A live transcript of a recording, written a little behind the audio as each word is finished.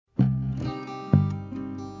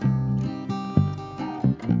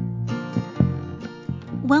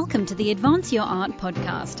Welcome to the Advance Your Art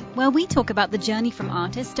podcast, where we talk about the journey from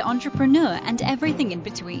artist to entrepreneur and everything in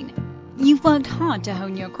between. You've worked hard to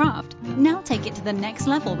hone your craft. Now take it to the next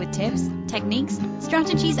level with tips, techniques,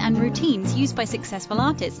 strategies, and routines used by successful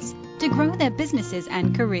artists to grow their businesses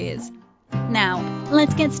and careers. Now,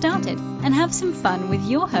 let's get started and have some fun with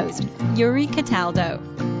your host, Yuri Cataldo.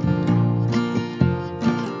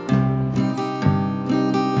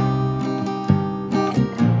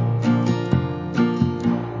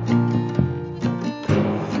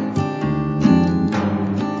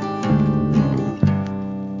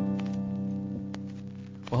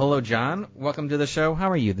 Hello, John. Welcome to the show.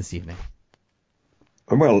 How are you this evening?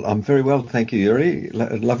 Well, I'm very well, thank you, Yuri.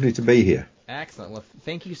 Lovely to be here. Excellent. Well,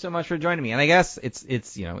 thank you so much for joining me. And I guess it's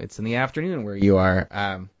in the afternoon where you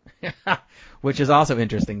are, which is also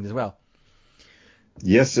interesting as well.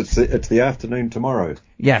 Yes, it's the afternoon tomorrow.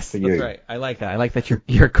 Yes, that's right. I like that. I like that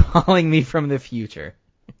you're calling me from the future.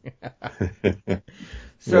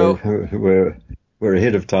 So We're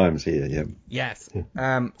ahead of times here, yeah. Yes.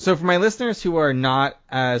 So for my listeners who are not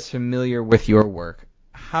as familiar with your work,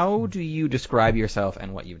 how do you describe yourself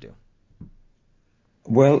and what you do?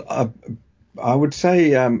 Well, I would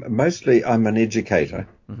say mostly I'm an educator,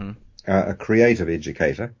 a creative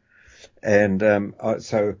educator. And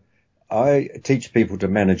so I teach people to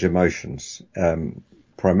manage emotions.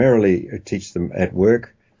 Primarily I teach them at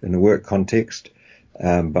work, in the work context.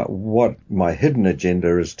 But what my hidden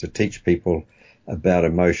agenda is to teach people about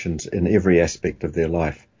emotions in every aspect of their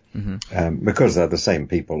life, because they're the same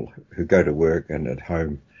people who go to work and at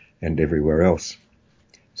home and everywhere else.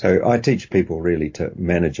 So I teach people really to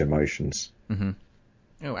manage emotions. Mm-hmm.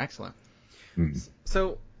 Oh, excellent.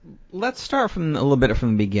 So let's start from a little bit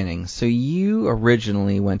from the beginning. So you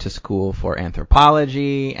originally went to school for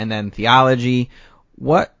anthropology and then theology.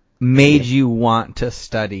 What made you want to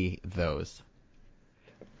study those?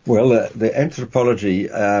 Well, the anthropology,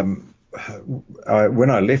 when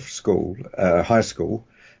I left school, high school,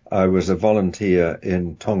 I was a volunteer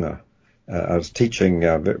in Tonga. I was teaching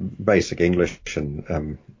basic English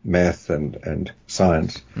and math and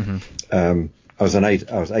science. I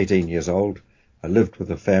was 18 years old. I lived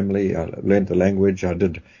with a family. I learned the language.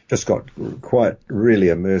 Just got quite really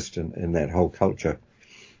immersed in that whole culture.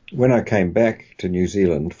 When I came back to New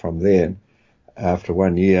Zealand from there, after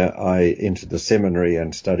 1 year, I entered the seminary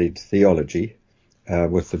and studied theology.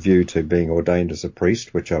 With the view to being ordained as a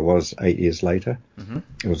priest, which I was 8 years later.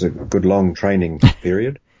 It was a good long training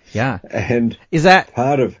period. Yeah. And is that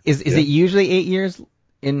part of is it usually 8 years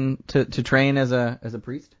to train as a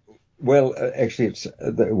priest? Well, actually,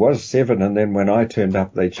 it was 7, and then when I turned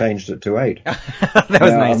up, they changed it to 8. That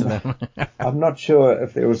was nice of them. I'm not sure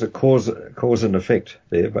if there was a cause and effect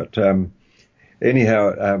there, but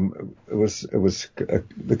anyhow, it was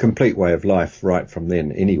the complete way of life right from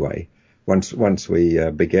then. Anyway. Once we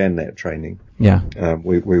began that training,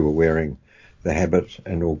 we were wearing the habit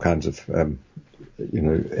and all kinds of,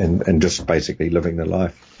 and just basically living the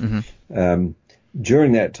life.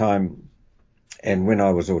 During that time, and when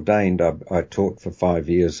I was ordained, I taught for 5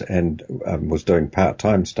 years and was doing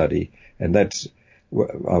part-time study, and I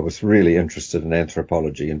was really interested in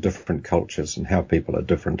anthropology and different cultures and how people are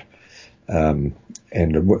different, and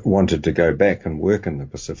wanted to go back and work in the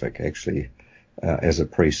Pacific actually as a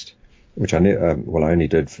priest. Which I only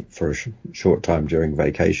did for a short time during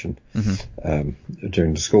vacation,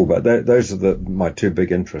 during the school. But those are my two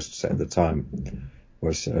big interests at the time,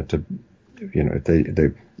 was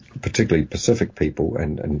the particularly Pacific people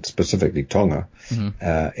and specifically Tonga,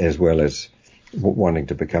 as well as wanting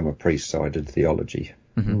to become a priest. So I did theology.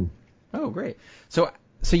 Oh, great! So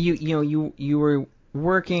you were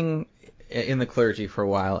working in the clergy for a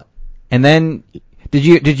while, and then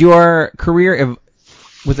did your career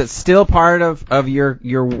was it still part of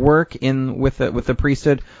your work with the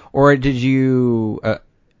priesthood, or did you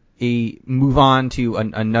move on to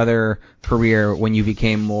another career when you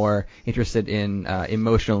became more interested in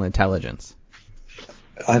emotional intelligence?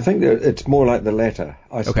 I think that it's more like the latter.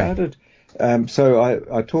 I started, so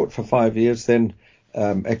I taught for 5 years, then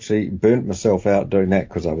actually burnt myself out doing that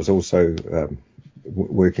because I was also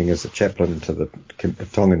working as a chaplain to the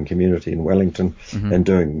Tongan community in Wellington and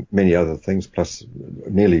doing many other things, plus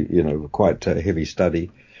nearly, quite heavy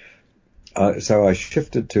study. So I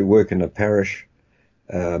shifted to work in a parish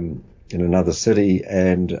in another city,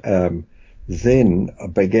 and then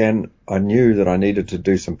I knew that I needed to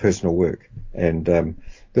do some personal work. And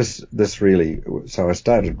this really, so I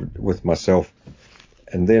started with myself,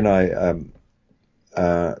 and then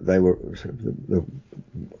the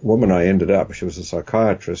woman I ended up, she was a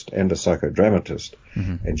psychiatrist and a psychodramatist,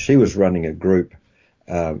 and she was running a group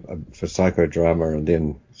for psychodrama, and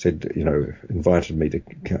then said, invited me to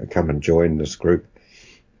come and join this group.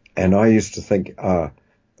 And I used to think,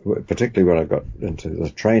 particularly when I got into the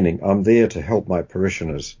training, I'm there to help my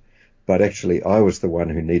parishioners, but actually I was the one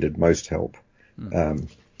who needed most help.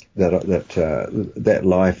 That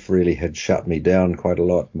life really had shut me down quite a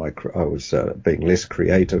lot. I was being less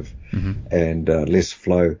creative and less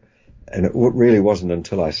flow. And it really wasn't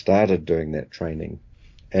until I started doing that training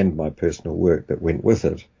and my personal work that went with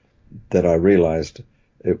it that I realized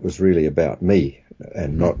it was really about me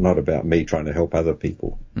and not about me trying to help other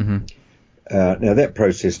people. Now that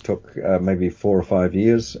process took maybe 4 or 5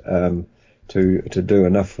 years to do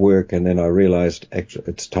enough work, and then I realized actually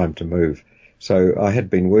it's time to move. So I had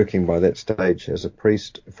been working by that stage as a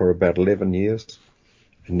priest for about 11 years,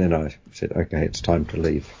 and then I said, okay, it's time to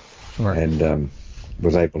leave, and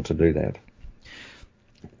was able to do that.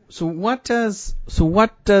 So what does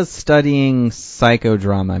studying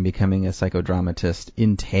psychodrama and becoming a psychodramatist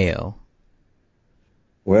entail?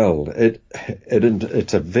 Well,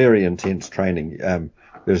 it's a very intense training.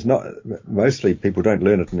 Mostly people don't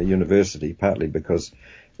learn it in the university, partly because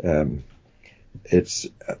it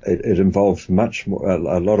involves much more,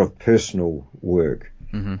 a lot of personal work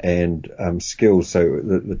and skills. So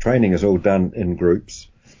the training is all done in groups,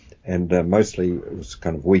 and mostly it was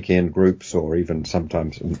kind of weekend groups, or even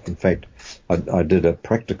sometimes, in fact, I did a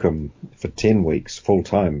practicum for 10 weeks full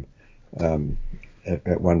time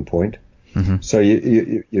at one point. So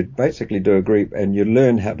you basically do a group, and you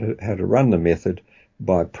learn how to run the method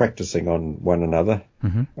by practicing on one another,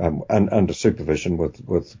 under supervision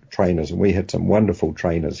with trainers. And we had some wonderful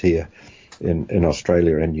trainers here in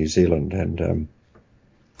Australia and New Zealand. And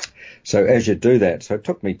so as you do that, so it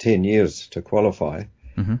took me 10 years to qualify,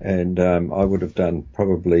 and I would have done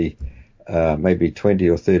probably maybe 20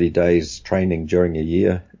 or 30 days training during a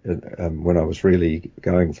year when I was really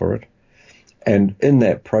going for it. And in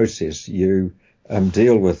that process, you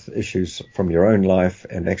deal with issues from your own life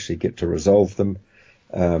and actually get to resolve them.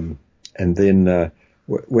 And then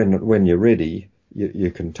when you're ready,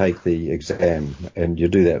 you can take the exam, and you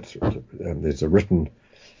do that. There's a written,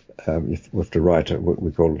 you have to write what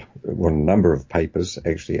we call a number of papers,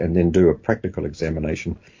 actually, and then do a practical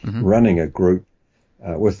examination, running a group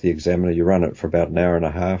with the examiner. You run it for about an hour and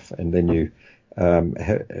a half, and then you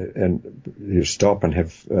stop and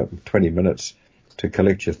have 20 minutes to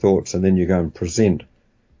collect your thoughts, and then you go and present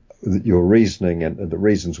your reasoning and the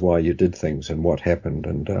reasons why you did things and what happened.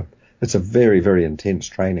 And it's a very, very intense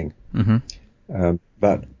training.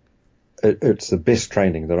 But it's the best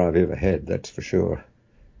training that I've ever had, that's for sure.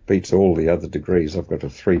 Beats all the other degrees. I've got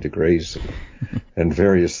 3 degrees and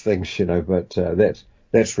various things, but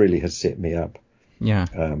that's really has set me up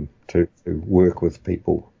to work with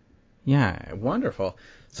people. Yeah, wonderful.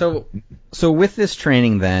 So with this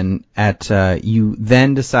training then, you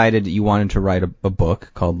then decided you wanted to write a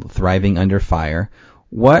book called Thriving Under Fire.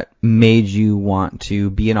 What made you want to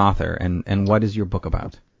be an author, and what is your book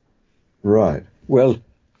about? Right. Well,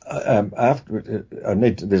 after I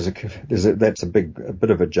need to, that's a bit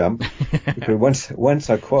of a jump, because once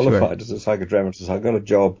I qualified as a psychodramatist, I got a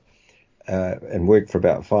job and worked for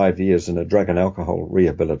about 5 years in a drug and alcohol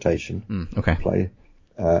rehabilitation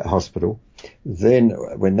hospital. Then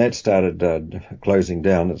when that started closing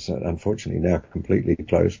down, it's unfortunately now completely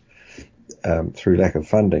closed through lack of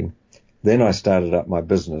funding. Then I started up my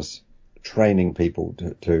business, training people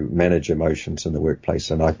to manage emotions in the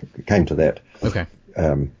workplace, and I came to that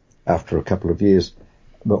after a couple of years.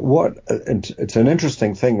 But it's an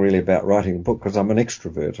interesting thing really about writing a book, because I'm an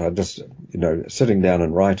extrovert. I just, sitting down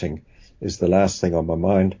and writing is the last thing on my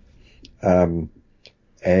mind.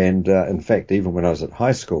 And in fact, even when I was at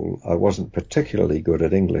high school, I wasn't particularly good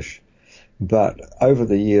at English. But over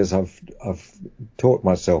the years, I've taught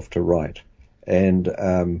myself to write, and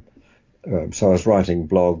so I was writing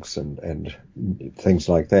blogs and things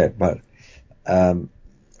like that. But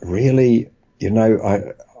really,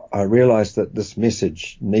 I realized that this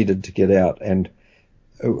message needed to get out, and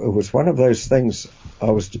it was one of those things.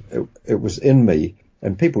 It was in me.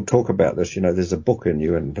 And people talk about this, there's a book in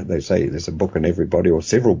you, and they say there's a book in everybody, or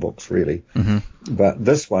several books really. But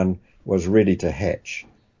this one was ready to hatch.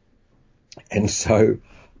 And so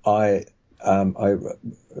I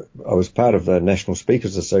was part of the National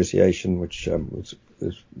Speakers Association, which is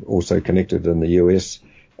also connected in the US,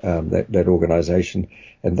 that organization.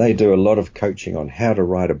 And they do a lot of coaching on how to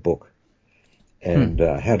write a book and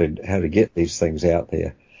how to get these things out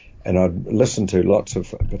there. And I'd listen to lots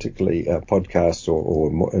of, particularly podcasts,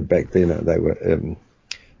 or more, back then they were,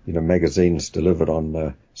 magazines delivered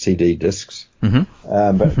on CD discs.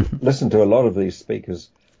 But listen to a lot of these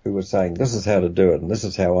speakers who was saying, this is how to do it, and this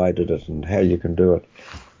is how I did it, and how you can do it.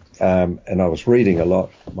 And I was reading a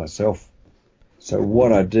lot myself. So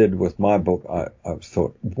what I did with my book, I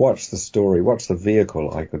thought, what's the story? What's the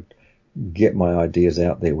vehicle I could get my ideas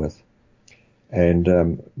out there with? And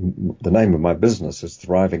the name of my business is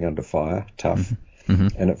Thriving Under Fire, Tough. Mm-hmm.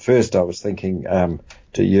 And at first I was thinking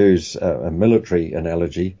to use a military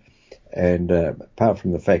analogy. And apart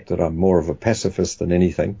from the fact that I'm more of a pacifist than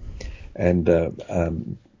anything, and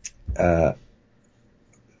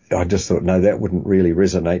I just thought, no, that wouldn't really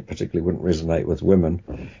resonate, particularly wouldn't resonate with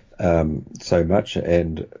women so much.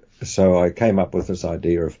 And so I came up with this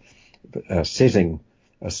idea of setting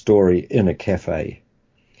a story in a cafe.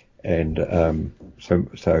 And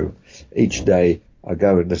so each day I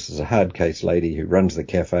go, and this is a hard case lady who runs the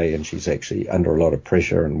cafe, and she's actually under a lot of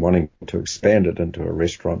pressure and wanting to expand it into a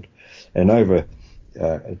restaurant. And over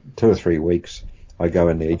 2 or 3 weeks, I go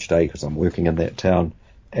in there each day because I'm working in that town,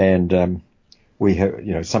 and we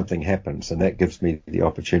have, something happens, and that gives me the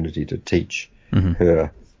opportunity to teach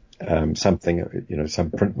her something,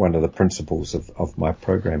 one of the principles of my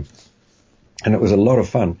program. And it was a lot of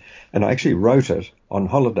fun. And I actually wrote it on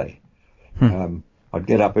holiday. I'd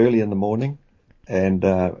get up early in the morning and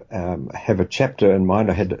have a chapter in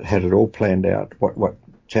mind. I had it all planned out, what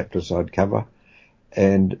chapters I'd cover.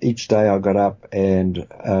 And each day I got up and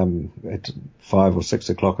at 5 or 6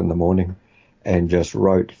 o'clock in the morning and just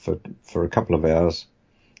wrote for a couple of hours.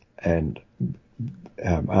 And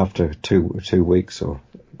after two weeks or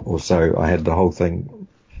so, I had the whole thing,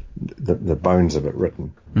 the bones of it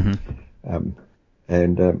written.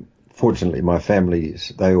 And fortunately, my family,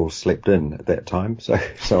 they all slept in at that time, so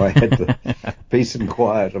I had the peace and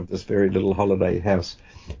quiet of this very little holiday house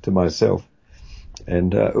to myself.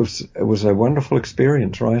 And it was a wonderful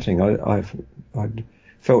experience writing. I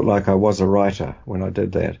felt like I was a writer when I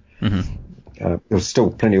did that. There was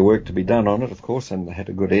still plenty of work to be done on it, of course, and I had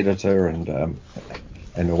a good editor and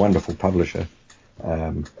a wonderful publisher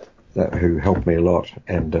who helped me a lot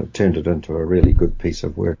and turned it into a really good piece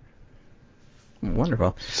of work.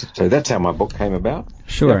 Wonderful. So that's how my book came about.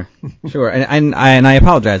 Sure, yeah. Sure. And I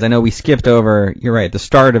apologize. I know we skipped over. You're right. The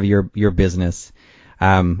start of your business,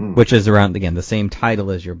 which is around again the same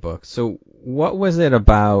title as your book. So what was it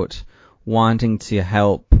about wanting to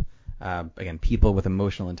help again people with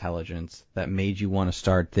emotional intelligence that made you want to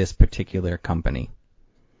start this particular company?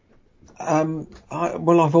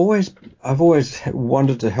 I've always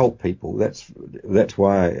wanted to help people. That's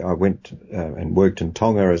why I went and worked in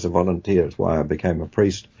Tonga as a volunteer. It's why I became a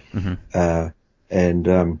priest. So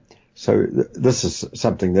this is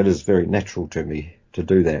something that is very natural to me to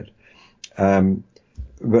do that.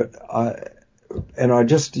 But I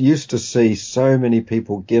just used to see so many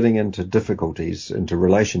people getting into difficulties, into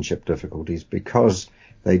relationship difficulties, because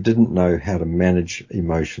they didn't know how to manage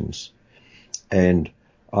emotions. And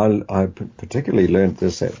I particularly learned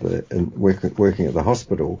this working at the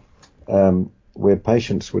hospital, where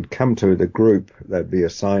patients would come to the group. They'd be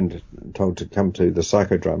assigned, told to come to the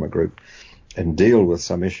psychodrama group and deal with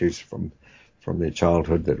some issues from their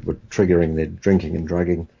childhood that were triggering their drinking and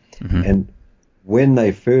drugging. And when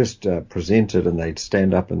they first presented and they'd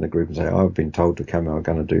stand up in the group and say, I've been told to come, I'm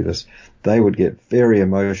going to do this, they would get very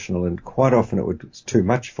emotional, and quite often it was too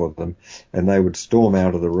much for them, and they would storm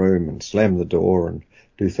out of the room and slam the door and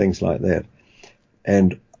do things like that.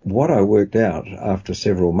 And what I worked out after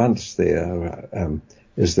several months there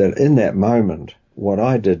is that in that moment, what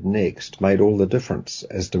I did next made all the difference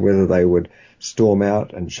as to whether they would storm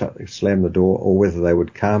out and slam the door, or whether they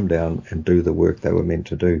would calm down and do the work they were meant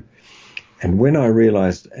to do. And when I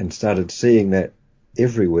realized and started seeing that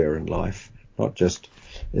everywhere in life, not just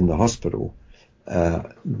in the hospital,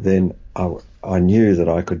 then I knew that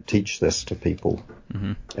I could teach this to people.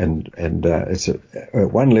 And it's at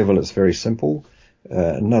one level it's very simple,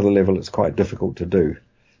 another level it's quite difficult to do.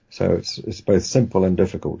 So it's both simple and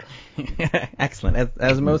difficult. Excellent,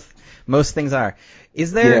 as most things are.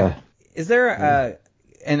 Is there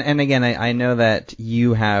and again, I know that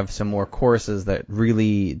you have some more courses that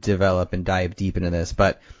really develop and dive deep into this,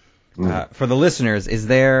 but for the listeners, is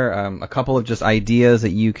there a couple of just ideas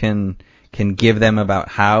that you can give them about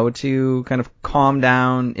how to kind of calm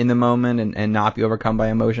down in the moment and not be overcome by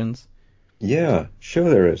emotions? Yeah, sure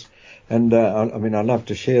there is. And I love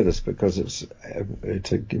to share this because it's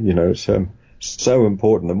so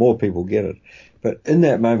important. The more people get it. But in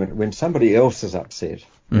that moment, when somebody else is upset,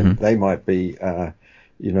 and they might be,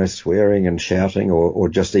 swearing and shouting, or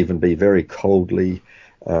just even be very coldly,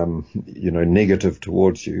 negative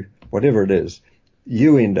towards you, whatever it is,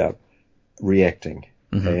 you end up reacting.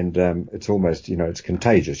 And it's almost, it's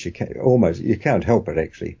contagious. You can't help it,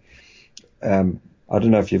 actually. I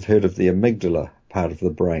don't know if you've heard of the amygdala part of the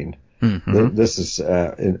brain. Mm-hmm. This is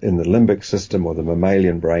in the limbic system or the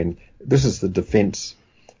mammalian brain. This is the defense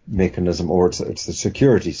mechanism, or it's the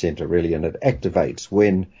security center really, and it activates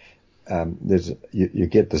when you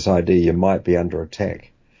get this idea you might be under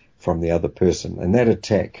attack from the other person, and that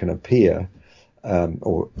attack can appear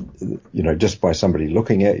or just by somebody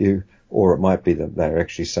looking at you, or it might be that they're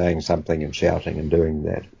actually saying something and shouting and doing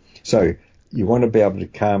that. So you want to be able to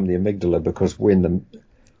calm the amygdala, because when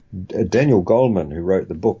Daniel Goleman, who wrote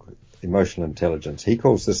the book Emotional Intelligence, he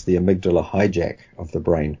calls this the amygdala hijack of the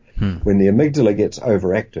brain. When the amygdala gets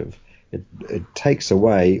overactive, it takes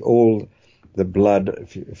away all the blood,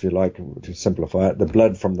 if you like to simplify it, the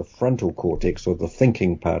blood from the frontal cortex, or the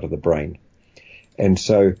thinking part of the brain, and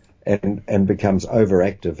so and becomes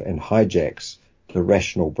overactive and hijacks the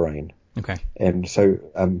rational brain. Okay. And so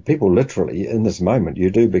people literally, in this moment,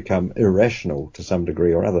 you do become irrational to some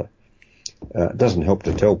degree or other. It doesn't help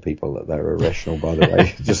to tell people that they're irrational, by the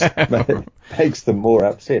way. It just makes them more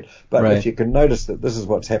upset. But right. If you can notice that this is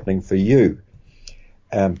what's happening for you,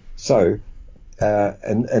 and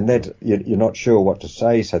that you're not sure what to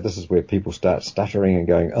say, so this is where people start stuttering and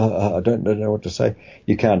going, I don't know what to say.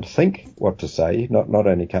 You can't think what to say. Not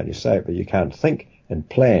only can't you say it, but you can't think and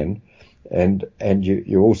plan. And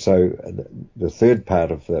you also, the third part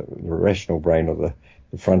of the rational brain, or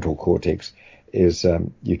the frontal cortex, is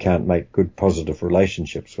you can't make good positive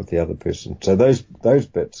relationships with the other person. So those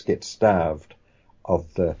bits get starved of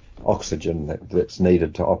the oxygen that's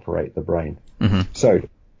needed to operate the brain. Mm-hmm. So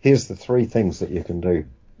here's the three things that you can do.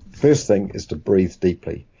 First thing is to breathe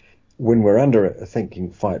deeply. When we're under a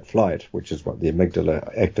thinking fight flight, which is what the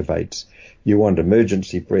amygdala activates, you want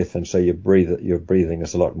emergency breath, and so your breathing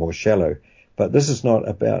is a lot more shallow. But this is not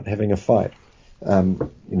about having a fight.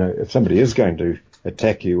 If somebody is going to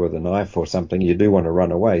attack you with a knife or something, you do want to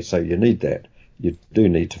run away, so you need that. You do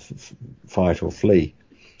need to fight or flee,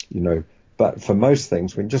 But for most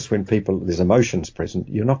things, when there's emotions present,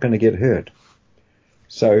 you're not going to get hurt.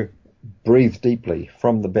 So breathe deeply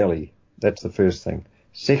from the belly. That's the first thing.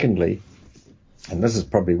 Secondly, and this is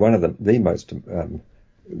probably one of the most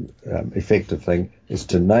effective thing, is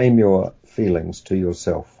to name your feelings to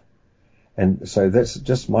yourself. And so that's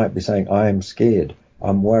just might be saying, I am scared,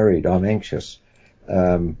 I'm worried, I'm anxious,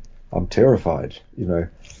 I'm terrified.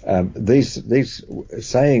 These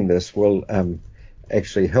saying this will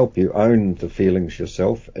actually help you own the feelings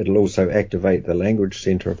yourself. It'll also activate the language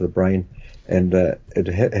center of the brain, and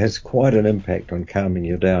it has quite an impact on calming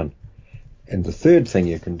you down. And the third thing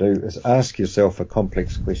you can do is ask yourself a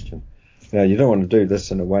complex question. Now, you don't want to do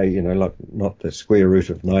this in a way, like not the square root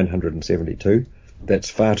of 972. That's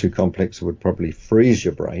far too complex. It would probably freeze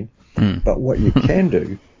your brain. But what you can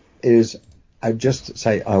do is just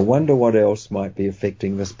say, I wonder what else might be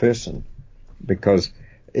affecting this person. Because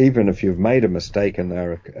even if you've made a mistake and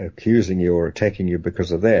they're accusing you or attacking you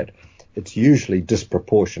because of that, it's usually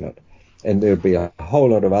disproportionate. And there'll be a whole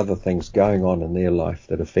lot of other things going on in their life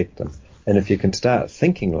that affect them. And if you can start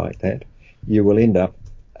thinking like that, you will end up,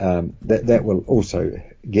 that will also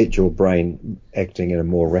get your brain acting in a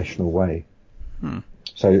more rational way.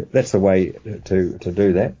 So that's the way to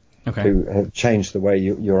do that, okay. To have changed the way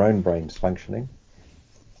your own brain's functioning.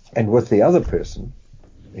 And with the other person,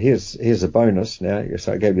 here's a bonus now.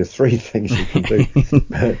 So I gave you three things you can do.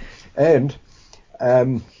 And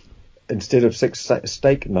instead of 6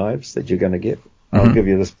 steak knives that you're going to get, I'll give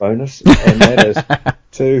you this bonus, and that is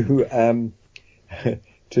to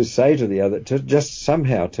say to the other, to just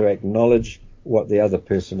somehow to acknowledge what the other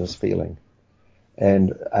person is feeling. And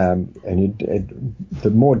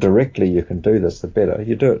the more directly you can do this, the better.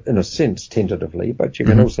 You do it in a sense tentatively, but you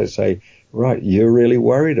can also say, right, you're really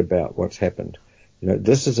worried about what's happened.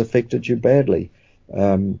 This has affected you badly.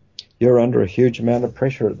 You're under a huge amount of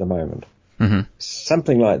pressure at the moment.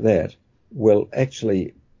 Something like that will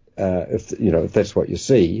actually, if that's what you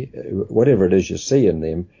see, whatever it is you see in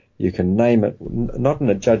them, you can name it, not in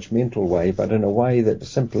a judgmental way, but in a way that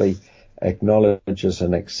simply acknowledges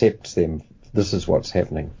and accepts them. This is what's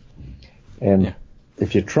happening. And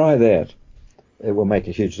if you try that, it will make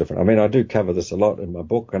a huge difference. I mean, I do cover this a lot in my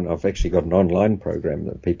book, and I've actually got an online program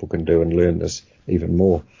that people can do and learn this even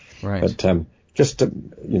more. Right. But just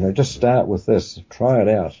start with this, try it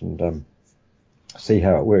out, and see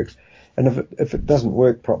how it works. And if it doesn't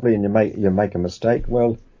work properly and you make a mistake,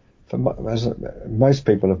 well, most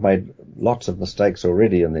people have made lots of mistakes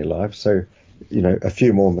already in their lives, so a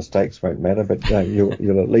few more mistakes won't matter, but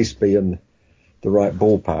you'll at least be in the right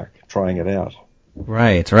ballpark trying it out.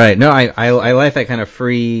 Right. No, I like that kind of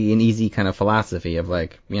free and easy kind of philosophy of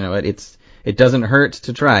like, it doesn't hurt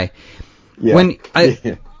to try. Yeah. When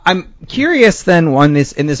I'm curious then on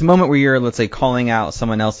this, in this moment where you're, let's say, calling out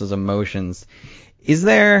someone else's emotions, is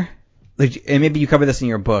there, like, and maybe you cover this in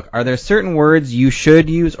your book, are there certain words you should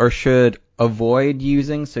use or should avoid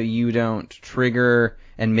using so you don't trigger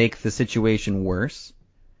and make the situation worse?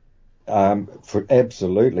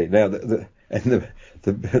 Absolutely. Now, the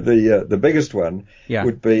biggest one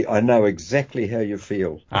would be, I know exactly how you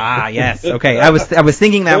feel. Ah, yes. Okay. I was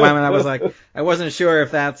thinking that one, and I was like, I wasn't sure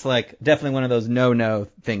if that's like definitely one of those no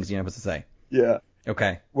things you're not supposed to say. Yeah.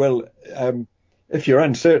 Okay. Well, if you're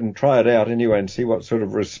uncertain, try it out anyway and see what sort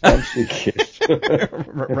of response you get.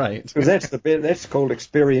 Right. Because that's called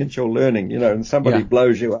experiential learning, and somebody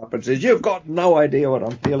blows you up and says, you've got no idea what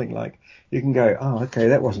I'm feeling like. You can go, oh, okay,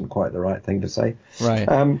 that wasn't quite the right thing to say. Right.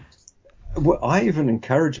 Well, I even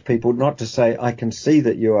encourage people not to say, I can see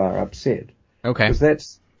that you are upset. Okay. Because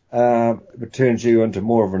that's it turns you into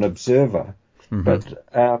more of an observer. Mm-hmm.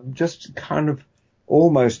 But just kind of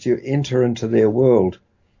almost you enter into their world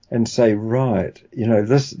and say, right,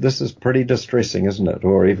 this is pretty distressing, isn't it?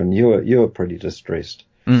 Or even you're pretty distressed.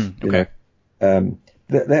 Okay.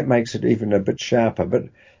 That makes it even a bit sharper. But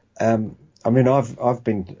I've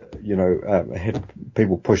been, had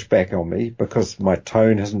people push back on me because my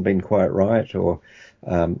tone hasn't been quite right, or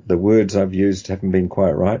the words I've used haven't been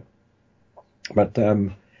quite right. But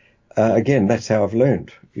again, that's how I've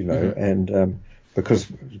learned, and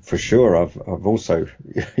because for sure I've also,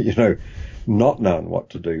 not known what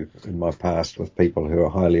to do in my past with people who are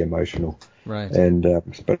highly emotional. Right. And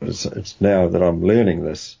but it's now that I'm learning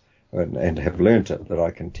this and have learnt it that I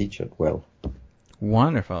can teach it well.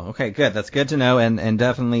 Wonderful. Okay, good. That's good to know, and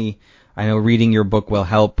definitely, I know reading your book will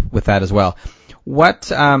help with that as well.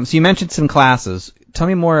 So you mentioned some classes. Tell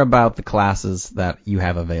me more about the classes that you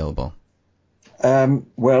have available.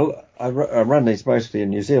 Well, I run these mostly in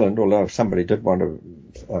New Zealand, although if somebody did want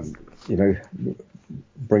to,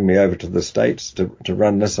 bring me over to the States to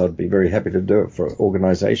run this, I'd be very happy to do it for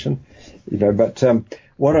organisation, But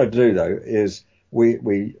what I do, though, is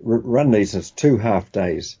we run these as 2 half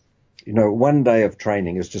days. 1 day of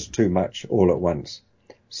training is just too much all at once.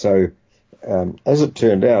 So as it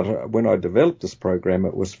turned out, when I developed this program,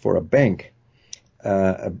 it was for a bank,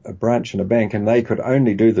 a branch in a bank, and they could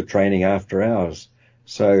only do the training after hours.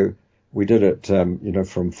 So we did it,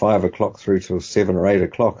 from 5 o'clock through till 7 or 8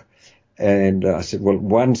 o'clock. And I said, well,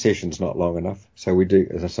 one session's not long enough. So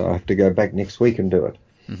I have to go back next week and do it.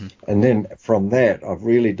 Mm-hmm. And then from that, I've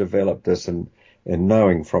really developed this and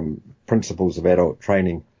knowing from principles of adult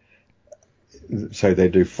training. So they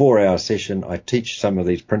do 4-hour session. I teach some of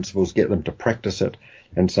these principles, get them to practice it,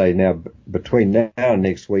 and say, now, between now and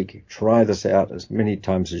next week, try this out as many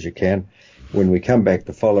times as you can. When we come back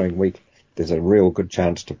the following week, there's a real good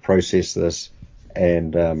chance to process this,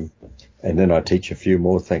 and then I teach a few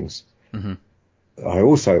more things. Mm-hmm. I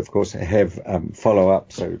also, of course, have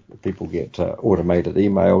follow-up, so people get automated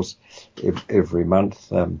emails every month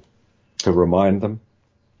to remind them.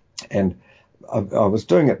 And I was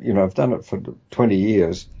doing it, I've done it for 20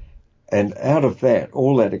 years, and out of that,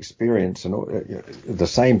 all that experience and the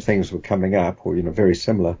same things were coming up, or, very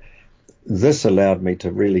similar. This allowed me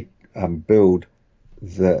to really build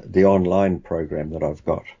the online program that I've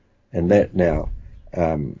got, and that now,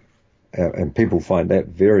 and people find that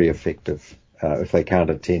very effective if they can't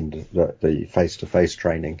attend the face-to-face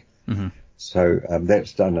training. Mm-hmm. So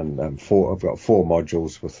that's done in I've got 4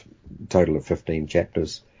 modules with a total of 15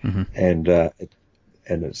 chapters. Mm-hmm. And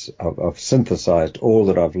I've synthesized all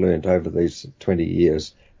that I've learned over these 20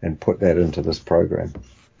 years and put that into this program.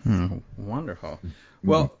 Wonderful. Mm-hmm.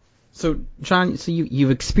 Well, so John,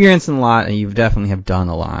 you've experienced a lot, and you definitely have done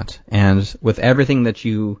a lot. And with everything that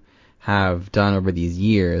you have done over these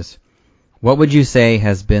years, what would you say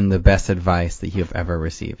has been the best advice that you've ever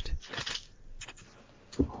received?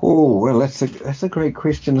 Oh, well, that's a great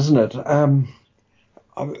question, isn't it?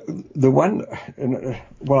 The one,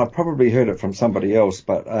 well, I probably heard it from somebody else,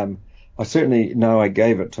 but I certainly know I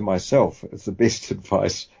gave it to myself as the best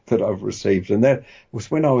advice that I've received. And that was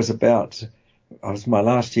when I was my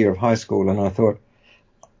last year of high school, and I thought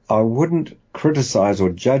I wouldn't criticize or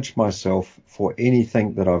judge myself for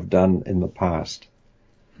anything that I've done in the past.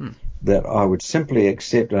 That I would simply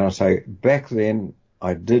accept, and I say, back then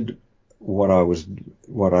I did what I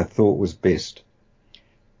thought was best.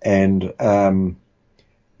 And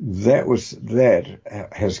that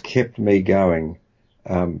has kept me going,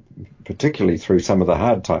 particularly through some of the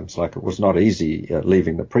hard times. Like, it was not easy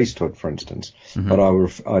leaving the priesthood, for instance. Mm-hmm. But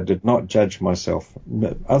I did not judge myself.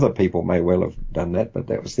 Other people may well have done that, but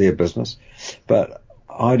that was their business. But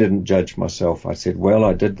I didn't judge myself. I said, well,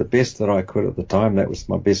 I did the best that I could at the time. That was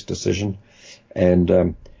my best decision.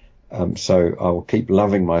 And So I'll keep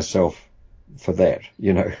loving myself for that,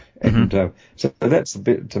 And so that's a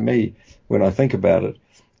bit, to me, when I think about it,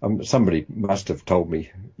 somebody must have told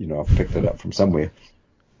me, I've picked it up from somewhere,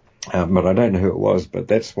 but I don't know who it was, but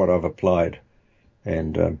that's what I've applied,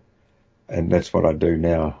 and that's what I do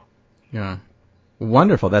now. Yeah.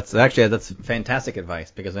 Wonderful. That's fantastic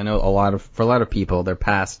advice, because I know for a lot of people, their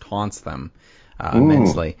past haunts them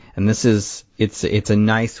immensely, and it's a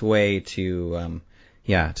nice way to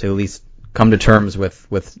at least come to terms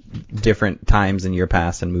with different times in your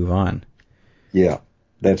past and move on. Yeah,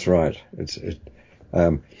 that's right.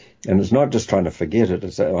 And it's not just trying to forget it.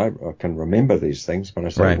 It's I can remember these things, but I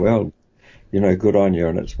say, right. Well, good on you,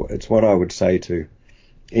 and it's what I would say to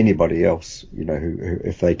anybody else, who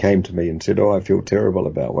if they came to me and said, I feel terrible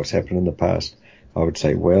about what's happened in the past, I would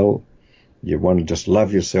say, well, you want to just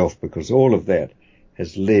love yourself, because all of that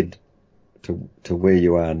has led to where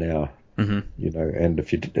you are now. Mm-hmm. And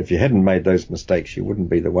if you hadn't made those mistakes, you wouldn't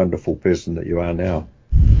be the wonderful person that you are now.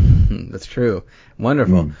 That's true.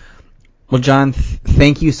 Wonderful. Well, John,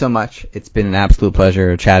 thank you so much. It's been an absolute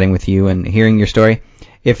pleasure chatting with you and hearing your story.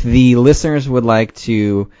 If the listeners would like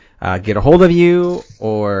to get a hold of you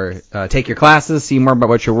or take your classes, see more about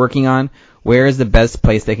what you're working on, where is the best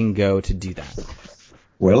place they can go to do that?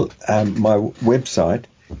 Well, my website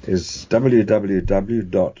is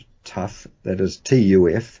www.tuf, that is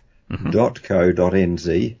TUF.co.nz,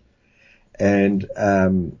 and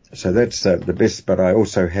so that's the best. But I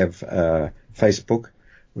also have Facebook,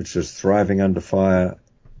 which is Thriving Under Fire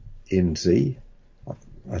NZ.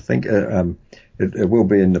 I think it will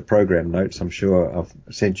be in the program notes. I'm sure I've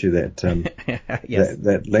sent you that yes.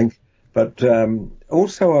 that link. But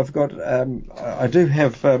also I've got I do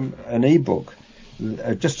have an ebook,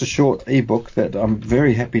 just a short ebook that I'm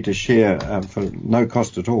very happy to share for no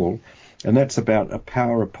cost at all, and that's about a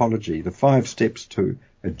power apology, the 5 steps to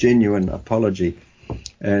a genuine apology.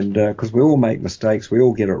 And because we all make mistakes, we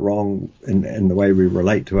all get it wrong in the way we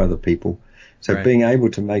relate to other people. So right. Being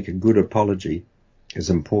able to make a good apology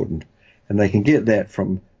is important. And they can get that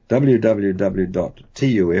from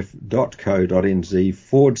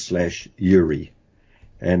www.tuf.co.nz/Yuri.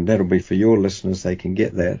 And that'll be for your listeners. They can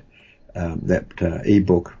get that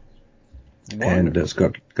ebook. Wonderful. And it's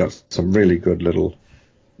got some really good little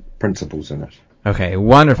principles in it. Okay,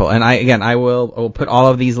 wonderful. And I will put all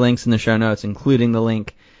of these links in the show notes, including the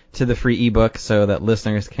link to the free ebook, so that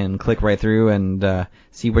listeners can click right through and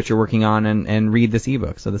see what you're working on and read this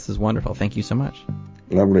ebook. So this is wonderful. Thank you so much.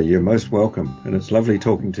 Lovely. You're most welcome. And it's lovely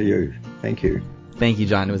talking to you. Thank you. Thank you,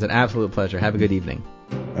 John. It was an absolute pleasure. Have a good evening.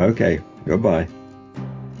 Okay. Goodbye.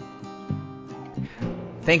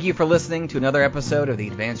 Thank you for listening to another episode of the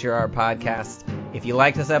Advance Your Art podcast. If you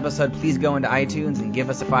like this episode, please go into iTunes and give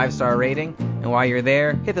us a 5-star rating. And while you're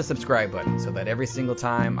there, hit the subscribe button so that every single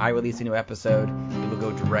time I release a new episode, it will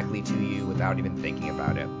go directly to you without even thinking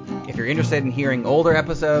about it. If you're interested in hearing older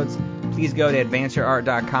episodes, please go to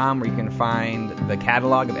advanceyourart.com, where you can find the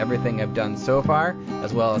catalog of everything I've done so far,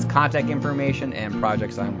 as well as contact information and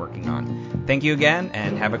projects I'm working on. Thank you again,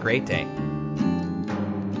 and have a great day.